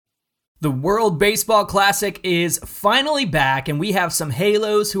The World Baseball Classic is finally back, and we have some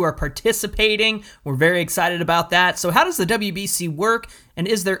Halos who are participating. We're very excited about that. So how does the WBC work, and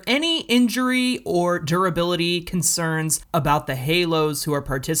is there any injury or durability concerns about the Halos who are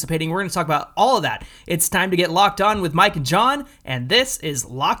participating? We're going to talk about all of that. It's time to get locked on with Mike and John, and this is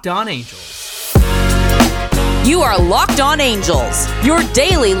Locked On Angels. You are Locked On Angels, your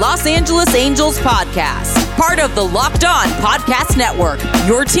daily Los Angeles Angels podcast. Part of the Locked On Podcast Network,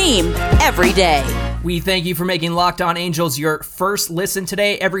 your team every day. We thank you for making Locked On Angels your first listen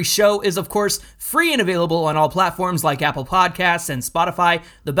today. Every show is, of course, free and available on all platforms like Apple Podcasts and Spotify.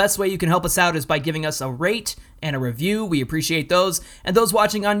 The best way you can help us out is by giving us a rate and a review. We appreciate those. And those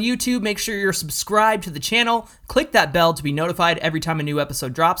watching on YouTube, make sure you're subscribed to the channel. Click that bell to be notified every time a new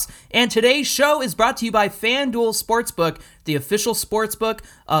episode drops. And today's show is brought to you by FanDuel Sportsbook, the official sportsbook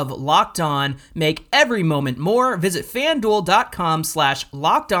of Locked On. Make every moment more. Visit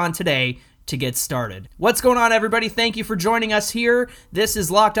FanDuel.com/LockedOn today to get started. What's going on, everybody? Thank you for joining us here. This is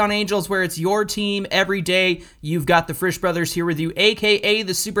Locked On Angels, where it's your team every day. You've got the Frisch Brothers here with you, aka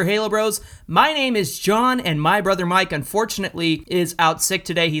the Super Halo Bros. My name is John, and my brother Mike, unfortunately, is out sick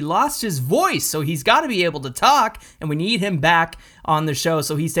today. He lost his voice, so he's got to be able to talk, and we need him back on the show,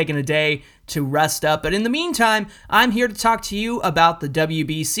 so he's taking a day to rest up. But in the meantime, I'm here to talk to you about the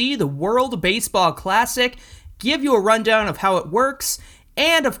WBC, the World Baseball Classic, give you a rundown of how it works,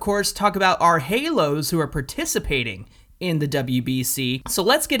 and, of course, talk about our Halos who are participating in the WBC. So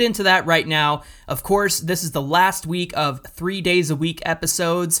let's get into that right now. Of course, this is the last week of 3 days a week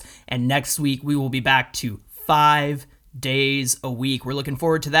episodes, and next week we will be back to 5 days a week. We're looking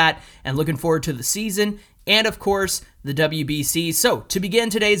forward to that and looking forward to the season and, of course, the WBC. So to begin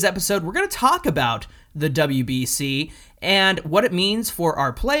today's episode, we're going to talk about the WBC and what it means for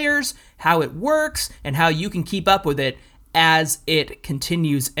our players, how it works, and how you can keep up with it as it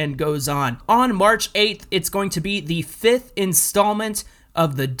continues and goes on. On March 8th, it's going to be the 5th installment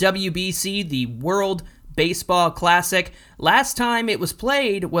of the WBC, the World Baseball Classic. Last time it was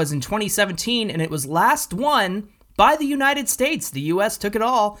played was in 2017, and it was last won by the United States. The U.S. took it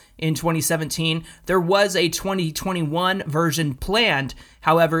all in 2017. There was a 2021 version planned.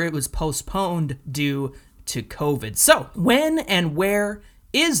 However, it was postponed due to COVID. So, when and where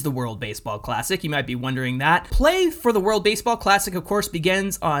is the World Baseball Classic? You might be wondering that. Play for the World Baseball Classic, of course,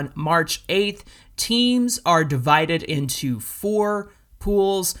 begins on March 8th. Teams are divided into 4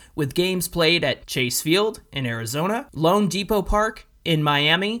 pools, with games played at Chase Field in Arizona, Lone Depot Park in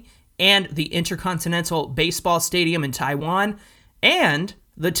Miami, and the Intercontinental Baseball Stadium in Taiwan, and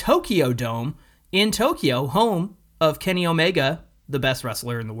the Tokyo Dome in Tokyo, home of Kenny Omega, the best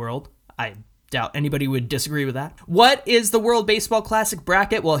wrestler in the world. I doubt anybody would disagree with that. What is the World Baseball Classic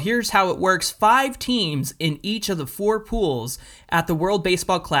bracket? Well, here's how it works. 5 teams in each of the 4 pools at the World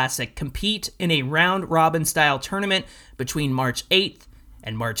Baseball Classic compete in a round-robin style tournament between March 8th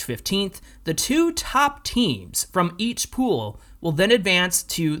and March 15th. The 2 top teams from each pool will then advance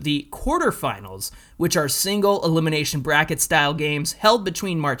to the quarterfinals, which are single elimination bracket style games held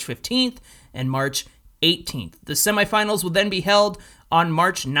between March 15th and March 18th. The semifinals will then be held on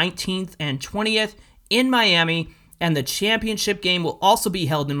March 19th and 20th in Miami, and the championship game will also be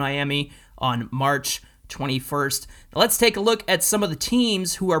held in Miami on March 21st. Now let's take a look at some of the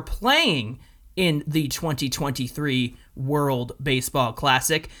teams who are playing in the 2023 World Baseball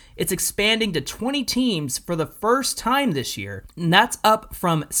Classic. It's expanding to 20 teams for the first time this year, and that's up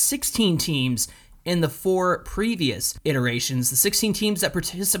from 16 teams in the 4 previous iterations. The 16 teams that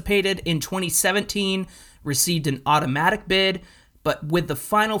participated in 2017 received an automatic bid, but with the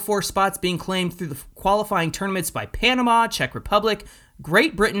final 4 spots being claimed through the qualifying tournaments by Panama, Czech Republic,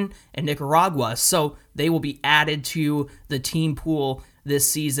 Great Britain, and Nicaragua. So they will be added to the team pool this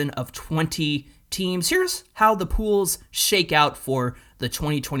season of 20 teams. Here's how the pools shake out for the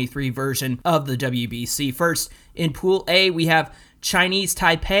 2023 version of the WBC. First, in Pool A, we have Chinese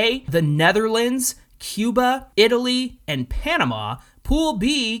Taipei, the Netherlands, Cuba, Italy, and Panama. Pool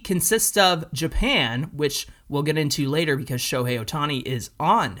B consists of Japan, which we'll get into later because Shohei Ohtani is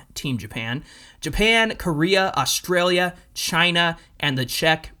on Team Japan, Korea, Australia, China, and the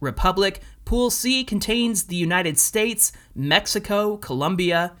Czech Republic. Pool C contains the United States, Mexico,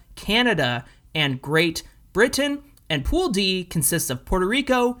 Colombia, Canada, and Great Britain. And Pool D consists of Puerto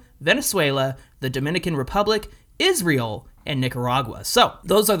Rico, Venezuela, the Dominican Republic, Israel, and Nicaragua. So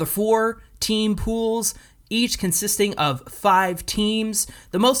those are the 4 team pools, each consisting of 5 teams.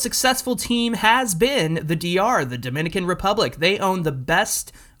 The most successful team has been the DR, the Dominican Republic. They own the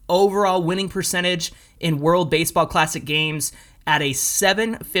best overall winning percentage in World Baseball Classic games at a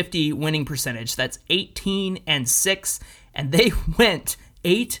 .750 winning percentage. That's 18-6, and they went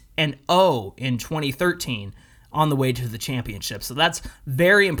 8-0 in 2013 on the way to the championship. So that's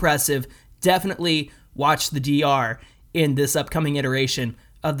very impressive. Definitely watch the DR in this upcoming iteration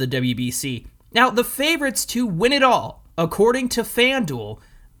of the WBC. Now, the favorites to win it all, according to FanDuel,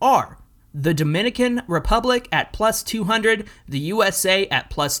 are the Dominican Republic at plus 200, the USA at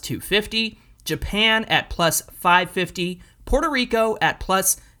plus 250, Japan at plus 550, Puerto Rico at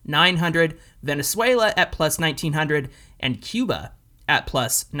plus 900, Venezuela at plus 1900, and Cuba at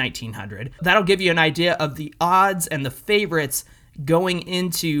plus 1900. That'll give you an idea of the odds and the favorites going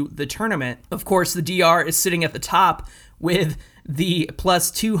into the tournament. Of course, the DR is sitting at the top with the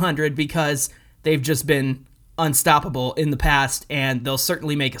plus 200 because they've just been unstoppable in the past, and they'll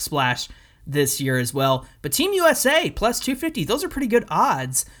certainly make a splash this year as well. But Team USA, plus 250, those are pretty good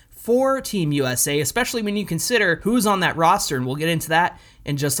odds for Team USA, especially when you consider who's on that roster, and we'll get into that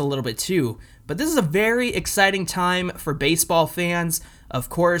in just a little bit too. But this is a very exciting time for baseball fans. Of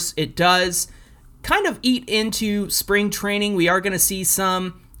course, it does kind of eat into spring training. We are going to see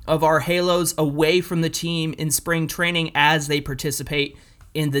some of our Halos away from the team in spring training as they participate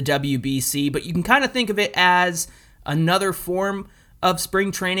in the WBC, but you can kind of think of it as another form of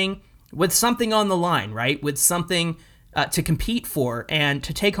spring training with something on the line, right? With something to compete for and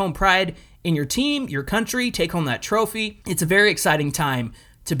to take home pride in your team, your country, take home that trophy. It's a very exciting time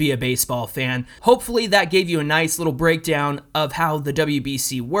to be a baseball fan. Hopefully that gave you a nice little breakdown of how the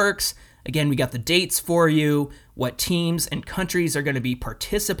WBC works. Again, we got the dates for you, what teams and countries are going to be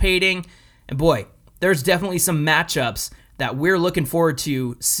participating. And boy, there's definitely some matchups that we're looking forward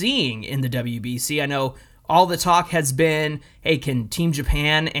to seeing in the WBC. I know all the talk has been, hey, can Team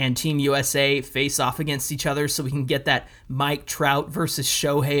Japan and Team USA face off against each other so we can get that Mike Trout versus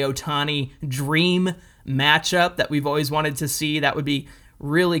Shohei Ohtani dream matchup that we've always wanted to see? That would be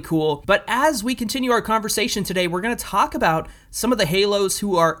really cool. But as we continue our conversation today, we're going to talk about some of the Halos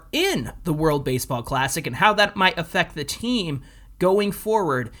who are in the World Baseball Classic and how that might affect the team going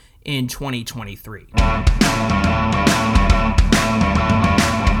forward in 2023.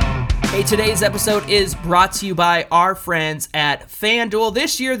 Hey, today's episode is brought to you by our friends at FanDuel.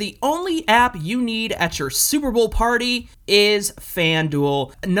 This year, the only app you need at your Super Bowl party is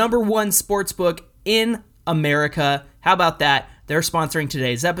FanDuel, #1 sportsbook in America. How about that? They're sponsoring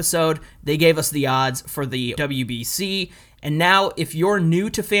today's episode. They gave us the odds for the WBC. And now, if you're new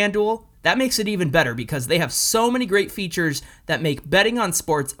to FanDuel, that makes it even better because they have so many great features that make betting on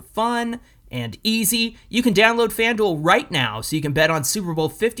sports fun and easy. You can download FanDuel right now so you can bet on Super Bowl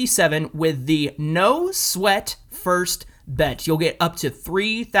 57 with the no sweat first bet. You'll get up to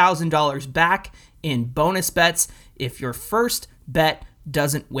 $3,000 back in bonus bets if your first bet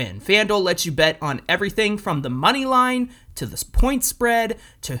doesn't win. FanDuel lets you bet on everything from the money line to the point spread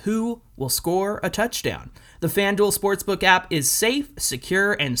to who will score a touchdown. The FanDuel Sportsbook app is safe,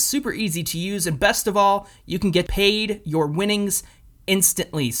 secure, and super easy to use. And best of all, you can get paid your winnings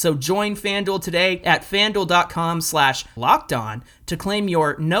instantly. So join FanDuel today at FanDuel.com/lockedon to claim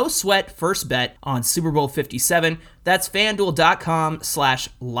your no sweat first bet on Super Bowl 57. That's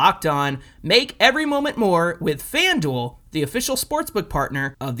FanDuel.com/lockedon. Make every moment more with FanDuel, the official sportsbook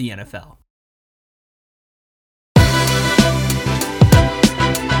partner of the NFL.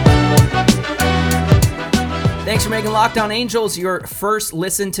 Thanks for making Locked On Angels your first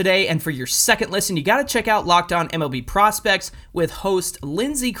listen today. And for your second listen, you got to check out Locked On MLB Prospects with host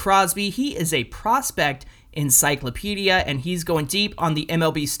Lindsey Crosby. He is a prospect encyclopedia, and he's going deep on the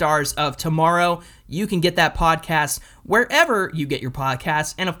MLB stars of tomorrow. You can get that podcast wherever you get your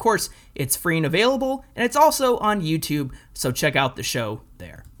podcasts. And of course, it's free and available, and it's also on YouTube, so check out the show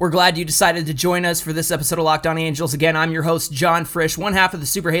there. We're glad you decided to join us for this episode of Locked On Angels. Again, I'm your host, John Frisch, one half of the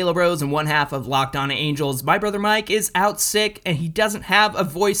Super Halo Bros and one half of Locked On Angels. My brother Mike is out sick, and he doesn't have a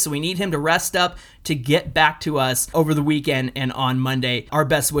voice, so we need him to rest up to get back to us over the weekend and on Monday. Our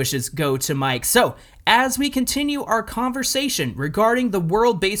best wishes go to Mike. So, as we continue our conversation regarding the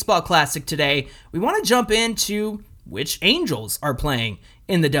World Baseball Classic today, we want to jump into which Angels are playing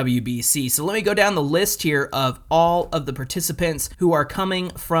in the WBC. So let me go down the list here of all of the participants who are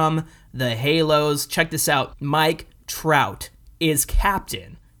coming from the Halos. Check this out. Mike Trout is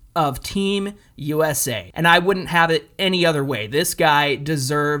captain of Team USA, and I wouldn't have it any other way. This guy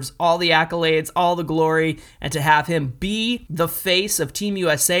deserves all the accolades, all the glory, and to have him be the face of Team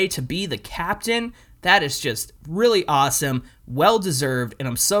USA, to be the captain, that is just really awesome, well-deserved, and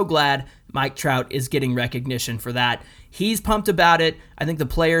I'm so glad Mike Trout is getting recognition for that. He's pumped about it. I think the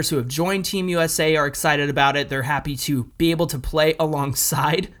players who have joined Team USA are excited about it. They're happy to be able to play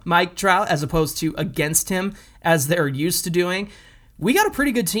alongside Mike Trout as opposed to against him, as they're used to doing. we got a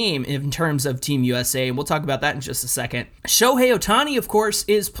pretty good team in terms of Team USA, and we'll talk about that in just a second. Shohei Ohtani, of course,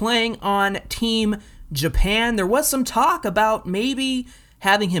 is playing on Team Japan. There was some talk about maybe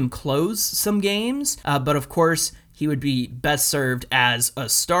having him close some games, but of course, he would be best served as a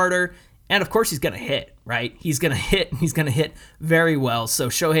starter. And of course, he's going to hit, right? He's going to hit, and he's going to hit very well. So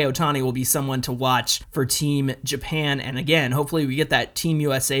Shohei Ohtani will be someone to watch for Team Japan. And again, hopefully we get that Team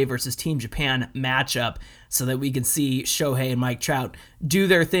USA versus Team Japan matchup so that we can see Shohei and Mike Trout do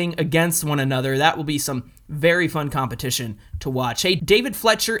their thing against one another. That will be some very fun competition to watch. Hey, David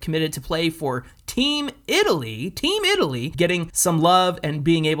Fletcher committed to play for Team Italy, getting some love and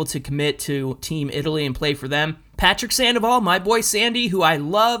being able to commit to Team Italy and play for them. Patrick Sandoval, my boy Sandy, who I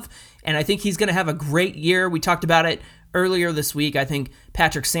love, and I think he's going to have a great year. We talked about it earlier this week. I think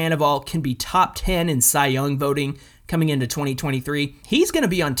Patrick Sandoval can be top 10 in Cy Young voting coming into 2023. He's going to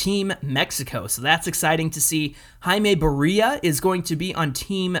be on Team Mexico, so that's exciting to see. Jaime Barria is going to be on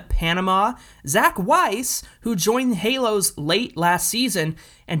Team Panama. Zach Weiss, who joined the Halos late last season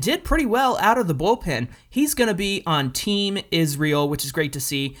and did pretty well out of the bullpen, he's going to be on Team Israel, which is great to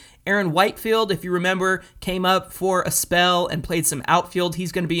see. Aaron Whitefield, if you remember, came up for a spell and played some outfield.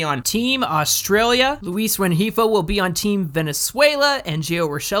 He's going to be on Team Australia. Luis Rengifo will be on Team Venezuela, and Gio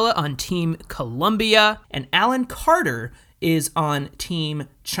Urshela on Team Colombia. And Alan Carter is on Team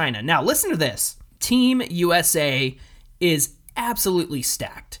China. Now, listen to this. Team USA is absolutely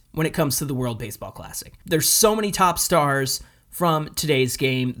stacked when it comes to the World Baseball Classic. There's so many top stars from today's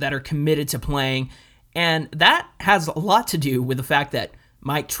game that are committed to playing, and that has a lot to do with the fact that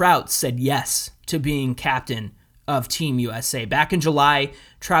Mike Trout said yes to being captain of Team USA. Back in July,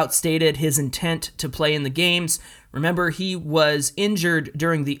 Trout stated his intent to play in the games. Remember, he was injured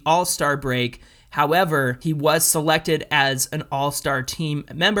during the All-Star break. However, he was selected as an All-Star team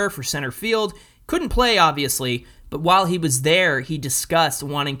member for center field. Couldn't play, obviously, but while he was there, he discussed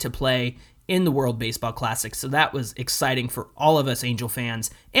wanting to play in the World Baseball Classic, so that was exciting for all of us Angel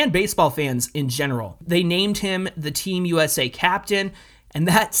fans and baseball fans in general. They named him the Team USA captain, and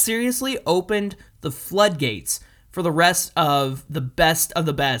that seriously opened the floodgates for the rest of the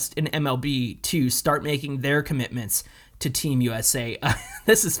best in MLB to start making their commitments to Team USA.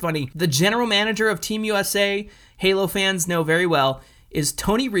 This is funny. The general manager of Team USA, Halo fans know very well, is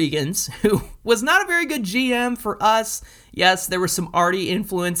Tony Reagans, who was not a very good GM for us. Yes, there was some Artie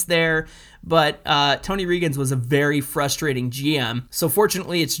influence there, but Tony Reagans was a very frustrating GM. So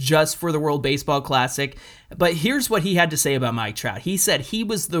fortunately, it's just for the World Baseball Classic. But here's what he had to say about Mike Trout. He said he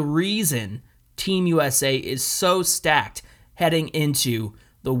was the reason Team USA is so stacked heading into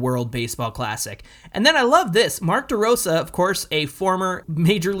the World Baseball Classic. And then I love this. Mark DeRosa, of course, a former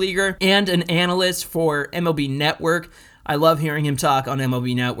major leaguer and an analyst for MLB Network. I love hearing him talk on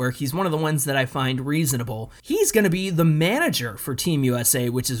MLB Network. He's one of the ones that I find reasonable. He's going to be the manager for Team USA,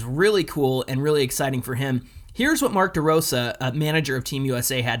 which is really cool and really exciting for him. Here's what Mark DeRosa, a manager of Team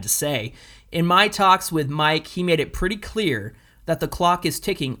USA, had to say. In my talks with Mike, he made it pretty clear that the clock is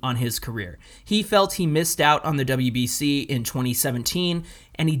ticking on his career. He felt he missed out on the WBC in 2017,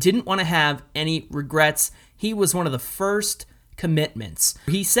 and he didn't want to have any regrets. He was one of the first commitments.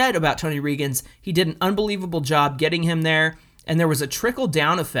 He said about Tony Reagans, he did an unbelievable job getting him there, and there was a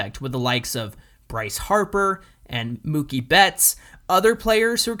trickle-down effect with the likes of Bryce Harper and Mookie Betts, other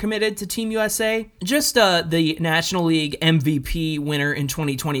players who are committed to Team USA. Just the National League MVP winner in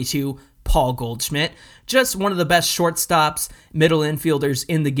 2022, Paul Goldschmidt, just one of the best shortstops, middle infielders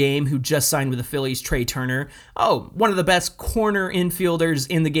in the game who just signed with the Phillies, Trey Turner. Oh, one of the best corner infielders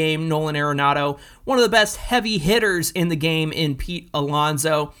in the game, Nolan Arenado. One of the best heavy hitters in the game in Pete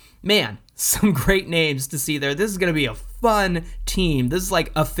Alonso. Man, some great names to see there. This is going to be a fun team. This is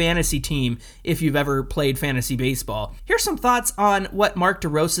like a fantasy team if you've ever played fantasy baseball. Here's some thoughts on what Mark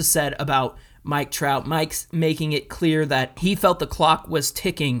DeRosa said about Mike Trout. Mike's making it clear that he felt the clock was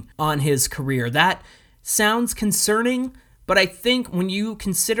ticking on his career. That sounds concerning, but I think when you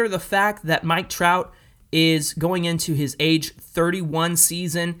consider the fact that Mike Trout is going into his age 31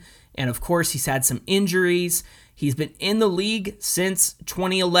 season, and of course he's had some injuries. He's been in the league since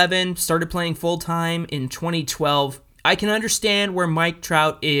 2011, started playing full-time in 2012. I can understand where Mike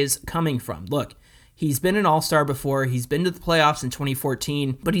Trout is coming from. Look, he's been an all-star before. He's been to the playoffs in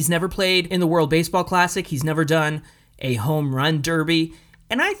 2014, but he's never played in the World Baseball Classic. He's never done a home run derby.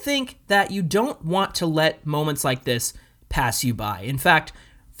 And I think that you don't want to let moments like this pass you by. In fact,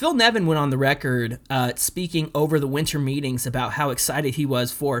 Phil Nevin went on the record speaking over the winter meetings about how excited he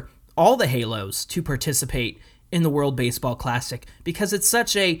was for all the Halos to participate in the World Baseball Classic because it's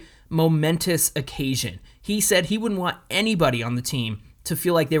such a momentous occasion. He said he wouldn't want anybody on the team to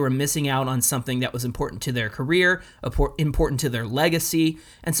feel like they were missing out on something that was important to their career, important to their legacy.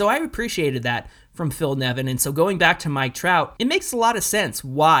 And so I appreciated that from Phil Nevin. And so going back to Mike Trout, it makes a lot of sense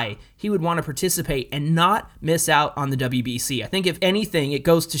why he would want to participate and not miss out on the WBC. I think if anything, it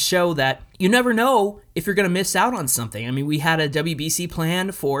goes to show that you never know if you're going to miss out on something. I mean, we had a WBC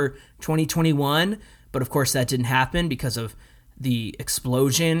plan for 2021, but of course that didn't happen because of the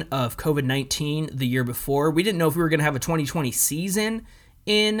explosion of COVID-19 the year before. We didn't know if we were going to have a 2020 season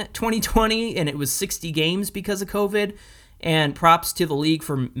in 2020, and it was 60 games because of COVID. And props to the league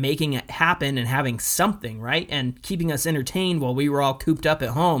for making it happen and having something, right? And keeping us entertained while we were all cooped up at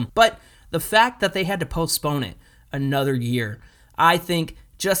home. But the fact that they had to postpone it another year, I think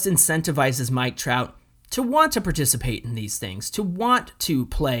just incentivizes Mike Trout to want to participate in these things, to want to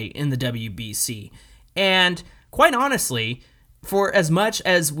play in the WBC. And quite honestly, for as much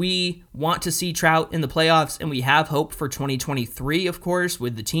as we want to see Trout in the playoffs, and we have hope for 2023, of course,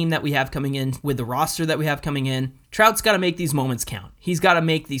 with the team that we have coming in, with the roster that we have coming in, Trout's got to make these moments count. He's got to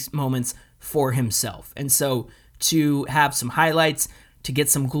make these moments for himself. And so to have some highlights, to get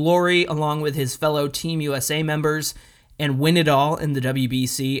some glory along with his fellow Team USA members and win it all in the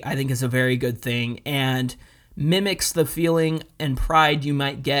WBC, I think is a very good thing and mimics the feeling and pride you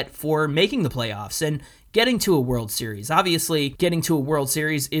might get for making the playoffs and getting to a World Series. Obviously, getting to a World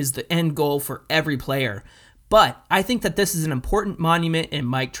Series is the end goal for every player. But I think that this is an important monument in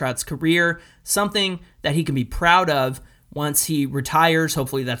Mike Trout's career, something that he can be proud of once he retires.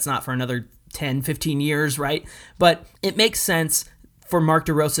 Hopefully that's not for another 10, 15 years, right? But it makes sense for Mark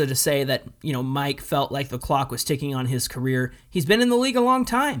DeRosa to say that, Mike felt like the clock was ticking on his career. He's been in the league a long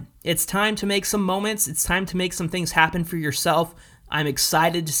time. It's time to make some moments. It's time to make some things happen for yourself. I'm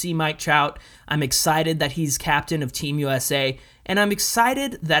excited to see Mike Trout. I'm excited that he's captain of Team USA, and I'm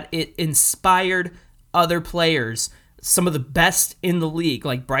excited that it inspired other players, some of the best in the league,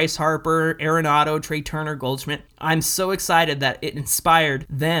 like Bryce Harper, Arenado, Trey Turner, Goldschmidt. I'm so excited that it inspired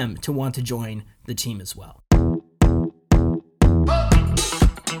them to want to join the team as well.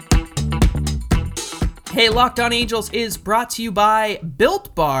 Hey, Locked On Angels is brought to you by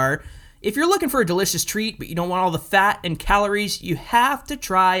Built Bar. If you're looking for a delicious treat, but you don't want all the fat and calories, you have to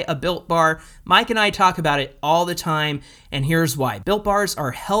try a Built Bar. Mike and I talk about it all the time, and here's why. Built Bars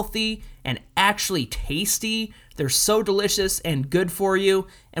are healthy and actually tasty. They're so delicious and good for you.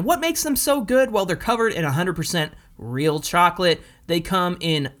 And what makes them so good? Well, they're covered in 100% real chocolate. They come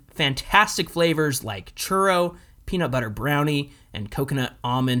in fantastic flavors like churro, peanut butter brownie, and coconut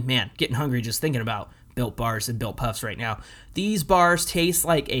almond. Man, getting hungry just thinking about Built Bars and Built Puffs right now. These bars taste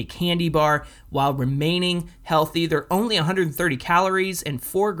like a candy bar while remaining healthy. They're only 130 calories and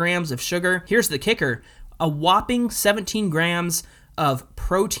 4 grams of sugar. Here's the kicker, a whopping 17 grams of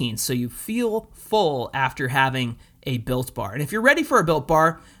protein, so you feel full after having a Built Bar. And if you're ready for a Built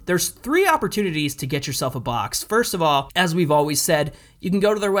Bar, there's 3 opportunities to get yourself a box. First of all, as we've always said, you can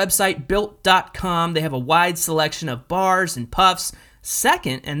go to their website, built.com. They have a wide selection of bars and puffs.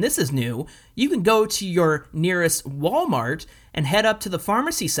 Second, and this is new, you can go to your nearest Walmart and head up to the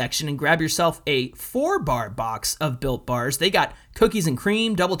pharmacy section and grab yourself a 4-bar box of Built Bars. They got cookies and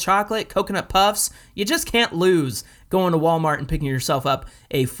cream, double chocolate, coconut puffs. You just can't lose going to Walmart and picking yourself up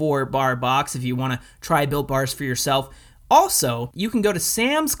a 4-bar box if you want to try Built Bars for yourself. Also, you can go to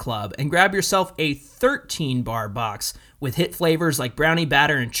Sam's Club and grab yourself a 13-bar box with hit flavors like brownie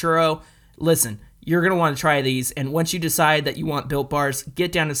batter and churro. Listen, you're going to want to try these, and once you decide that you want Built Bars,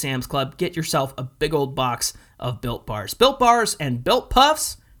 get down to Sam's Club, get yourself a big old box of Built Bars. Built Bars and Built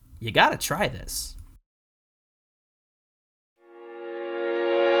Puffs, you got to try this.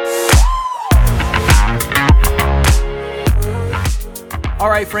 All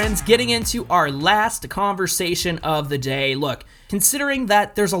right, friends, getting into our last conversation of the day. Look, considering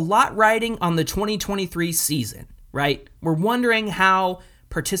that there's a lot riding on the 2023 season, right? We're wondering how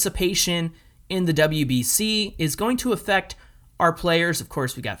participation in the WBC is going to affect our players. Of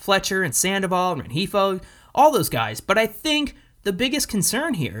course, we got Fletcher and Sandoval and Rengifo, all those guys. But I think the biggest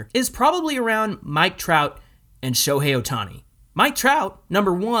concern here is probably around Mike Trout and Shohei Ohtani. Mike Trout,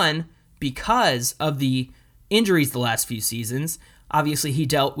 number one, because of the injuries the last few seasons. Obviously, he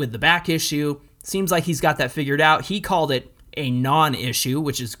dealt with the back issue. Seems like he's got that figured out. He called it a non-issue,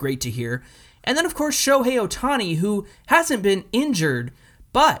 which is great to hear. And then, of course, Shohei Ohtani, who hasn't been injured,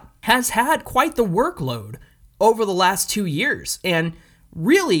 but has had quite the workload over the last 2 years and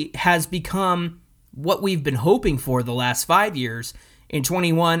really has become what we've been hoping for the last 5 years in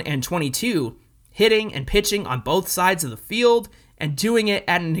 21 and 22, hitting and pitching on both sides of the field and doing it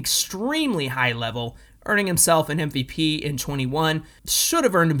at an extremely high level, earning himself an MVP in 21. Should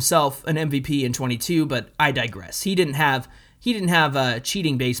have earned himself an MVP in 22, but I digress. He didn't have he didn't have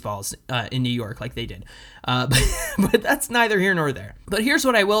cheating baseballs in New York like they did. But that's neither here nor there. But here's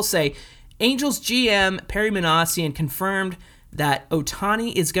what I will say. Angels GM Perry Minasian confirmed that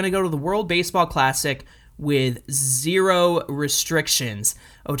Ohtani is going to go to the World Baseball Classic with 0 restrictions.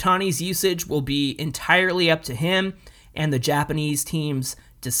 Ohtani's usage will be entirely up to him and the Japanese team's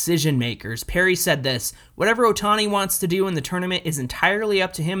decision makers. Perry said this: whatever Ohtani wants to do in the tournament is entirely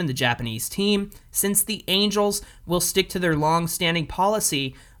up to him and the Japanese team, since the Angels will stick to their long-standing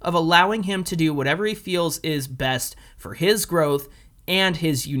policy of allowing him to do whatever he feels is best for his growth and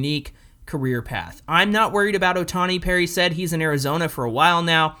his unique career path. I'm not worried about Ohtani, Perry said. He's in Arizona for a while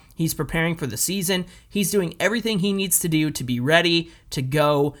now. He's preparing for the season. He's doing everything he needs to do to be ready to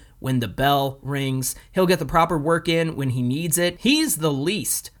go when the bell rings. He'll get the proper work in when he needs it. He's the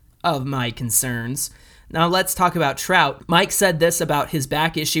least of my concerns. Now let's talk about Trout. Mike said this about his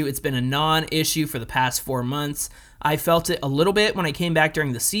back issue: it's been a non-issue for the past 4 months. I felt it a little bit when I came back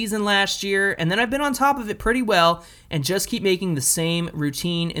during the season last year, and then I've been on top of it pretty well and just keep making the same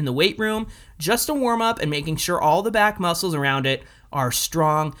routine in the weight room just to warm up and making sure all the back muscles around it are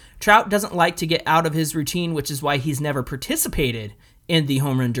strong. Trout doesn't like to get out of his routine, which is why he's never participated in the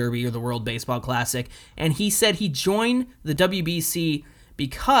Home Run Derby or the World Baseball Classic, and he said he joined the WBC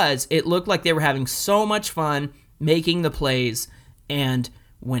because it looked like they were having so much fun making the plays and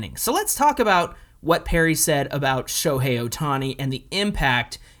winning. So let's talk about what Perry said about Shohei Ohtani and the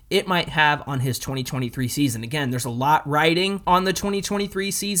impact it might have on his 2023 season. Again, there's a lot riding on the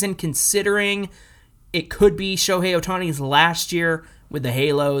 2023 season, considering it could be Shohei Ohtani's last year with the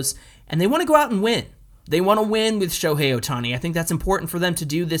Halos, and they want to go out and win. They want to win with Shohei Ohtani. I think that's important for them to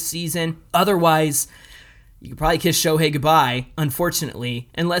do this season. Otherwise, you could probably kiss Shohei goodbye, unfortunately,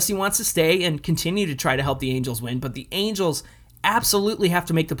 unless he wants to stay and continue to try to help the Angels win. But the Angels absolutely have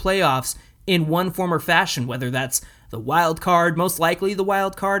to make the playoffs in one form or fashion, whether that's the wild card, most likely the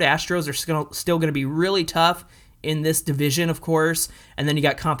wild card. Astros are still going to be really tough in this division, of course. And then you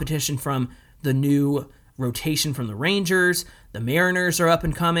got competition from the new rotation from the Rangers. The Mariners are up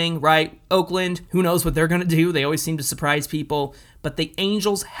and coming, right? Oakland, who knows what they're going to do? They always seem to surprise people. But the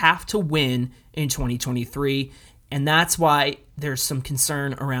Angels have to win in 2023, and that's why there's some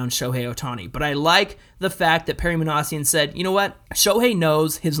concern around Shohei Ohtani. But I like the fact that Perry Minasian said, you know what? Shohei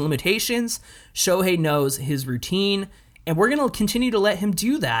knows his limitations. Shohei knows his routine, and we're going to continue to let him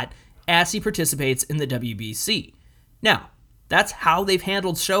do that as he participates in the WBC. Now, that's how they've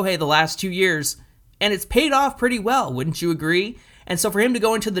handled Shohei the last 2 years, and it's paid off pretty well, wouldn't you agree? And so for him to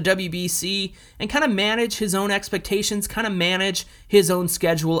go into the WBC and kind of manage his own expectations, kind of manage his own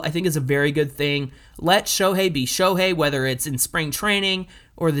schedule, I think is a very good thing. Let Shohei be Shohei, whether it's in spring training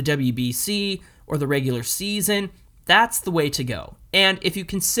or the WBC or the regular season. That's the way to go. And if you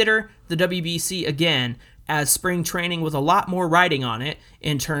consider the WBC, again, as spring training with a lot more riding on it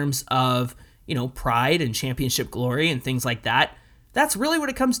in terms of, pride and championship glory and things like that, that's really what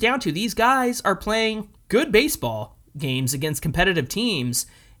it comes down to. These guys are playing good baseball games against competitive teams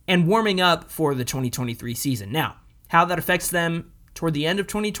and warming up for the 2023 season. Now, how that affects them toward the end of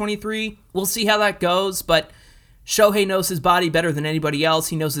 2023, we'll see how that goes, but Shohei knows his body better than anybody else.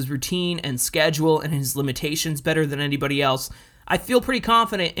 He knows his routine and schedule and his limitations better than anybody else. I feel pretty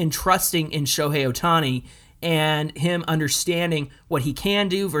confident in trusting in Shohei Ohtani and him understanding what he can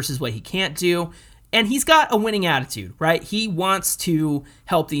do versus what he can't do. And he's got a winning attitude, right? He wants to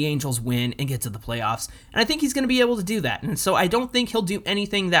help the Angels win and get to the playoffs. And I think he's going to be able to do that. And so I don't think he'll do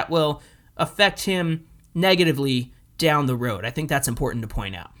anything that will affect him negatively down the road. I think that's important to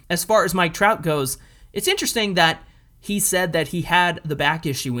point out. As far as Mike Trout goes, it's interesting that he said that he had the back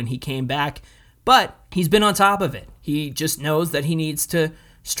issue when he came back, but he's been on top of it. He just knows that he needs to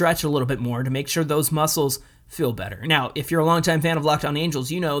stretch a little bit more to make sure those muscles feel better. Now, if you're a longtime fan of Locked On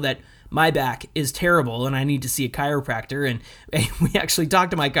Angels, you know that my back is terrible and I need to see a chiropractor. And we actually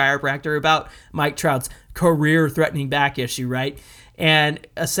talked to my chiropractor about Mike Trout's career-threatening back issue, right? And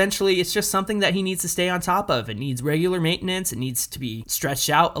essentially, it's just something that he needs to stay on top of. It needs regular maintenance. It needs to be stretched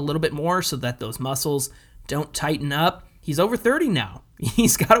out a little bit more so that those muscles don't tighten up. He's over 30 now.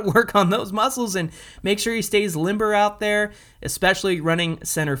 He's got to work on those muscles and make sure he stays limber out there, especially running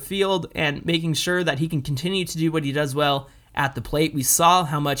center field and making sure that he can continue to do what he does well at the plate. We saw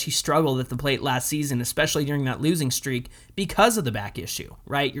how much he struggled at the plate last season, especially during that losing streak because of the back issue,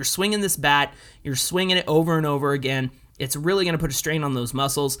 right? You're swinging this bat, you're swinging it over and over again. It's really going to put a strain on those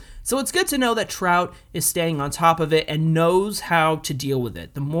muscles. So it's good to know that Trout is staying on top of it and knows how to deal with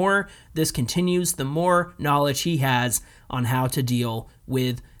it. The more this continues, the more knowledge he has on how to deal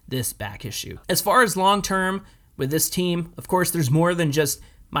with this back issue. As far as long-term with this team, of course, there's more than just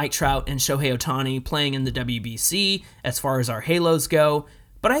Mike Trout and Shohei Ohtani playing in the WBC as far as our Halos go.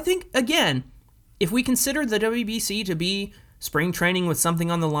 But I think, again, if we consider the WBC to be spring training with something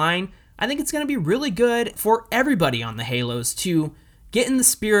on the line, I think it's going to be really good for everybody on the Halos to get in the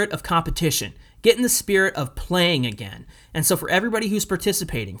spirit of competition, get in the spirit of playing again. And so for everybody who's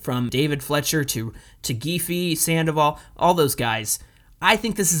participating, from David Fletcher to Giffey, Sandoval, all those guys, I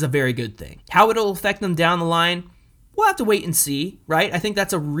think this is a very good thing. How it'll affect them down the line, we'll have to wait and see, right? I think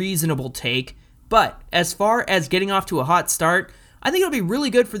that's a reasonable take. But as far as getting off to a hot start, I think it'll be really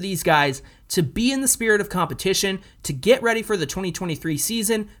good for these guys to be in the spirit of competition, to get ready for the 2023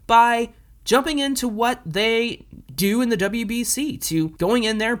 season by jumping into what they do in the WBC, to going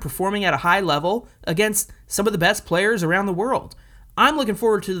in there and performing at a high level against some of the best players around the world. I'm looking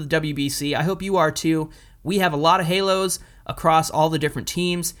forward to the WBC. I hope you are too. We have a lot of Halos across all the different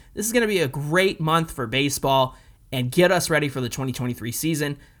teams. This is going to be a great month for baseball and get us ready for the 2023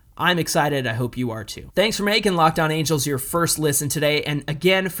 season. I'm excited. I hope you are too. Thanks for making Locked On Angels your first listen today. And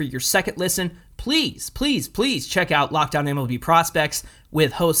again, for your second listen, please check out Locked On MLB Prospects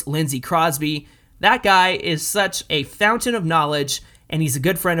with host Lindsey Crosby. That guy is such a fountain of knowledge, and he's a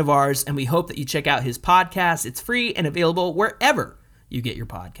good friend of ours, and we hope that you check out his podcast. It's free and available wherever you get your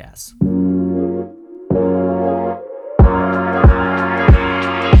podcasts.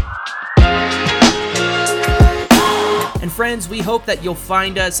 And friends, we hope that you'll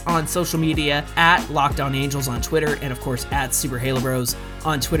find us on social media at Locked On Angels on Twitter, and of course at Super Halo Bros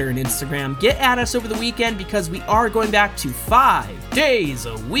on Twitter and Instagram. Get at us over the weekend because we are going back to 5 days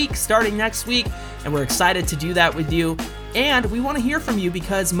a week starting next week, and we're excited to do that with you. And we want to hear from you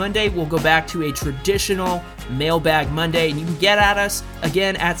because Monday we'll go back to a traditional Mailbag Monday, and you can get at us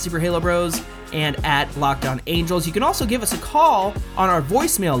again at Super Halo Bros and at Locked On Angels. You can also give us a call on our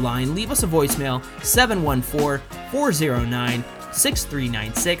voicemail line. Leave us a voicemail,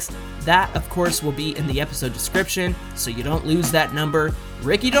 714-409-6396. That, of course, will be in the episode description, so you don't lose that number.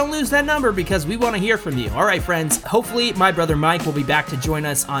 Ricky, don't lose that number because we want to hear from you. All right, friends, hopefully my brother Mike will be back to join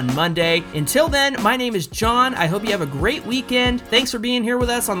us on Monday. Until then, my name is John. I hope you have a great weekend. Thanks for being here with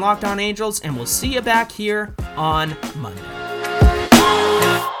us on Locked On Angels, and we'll see you back here on Monday.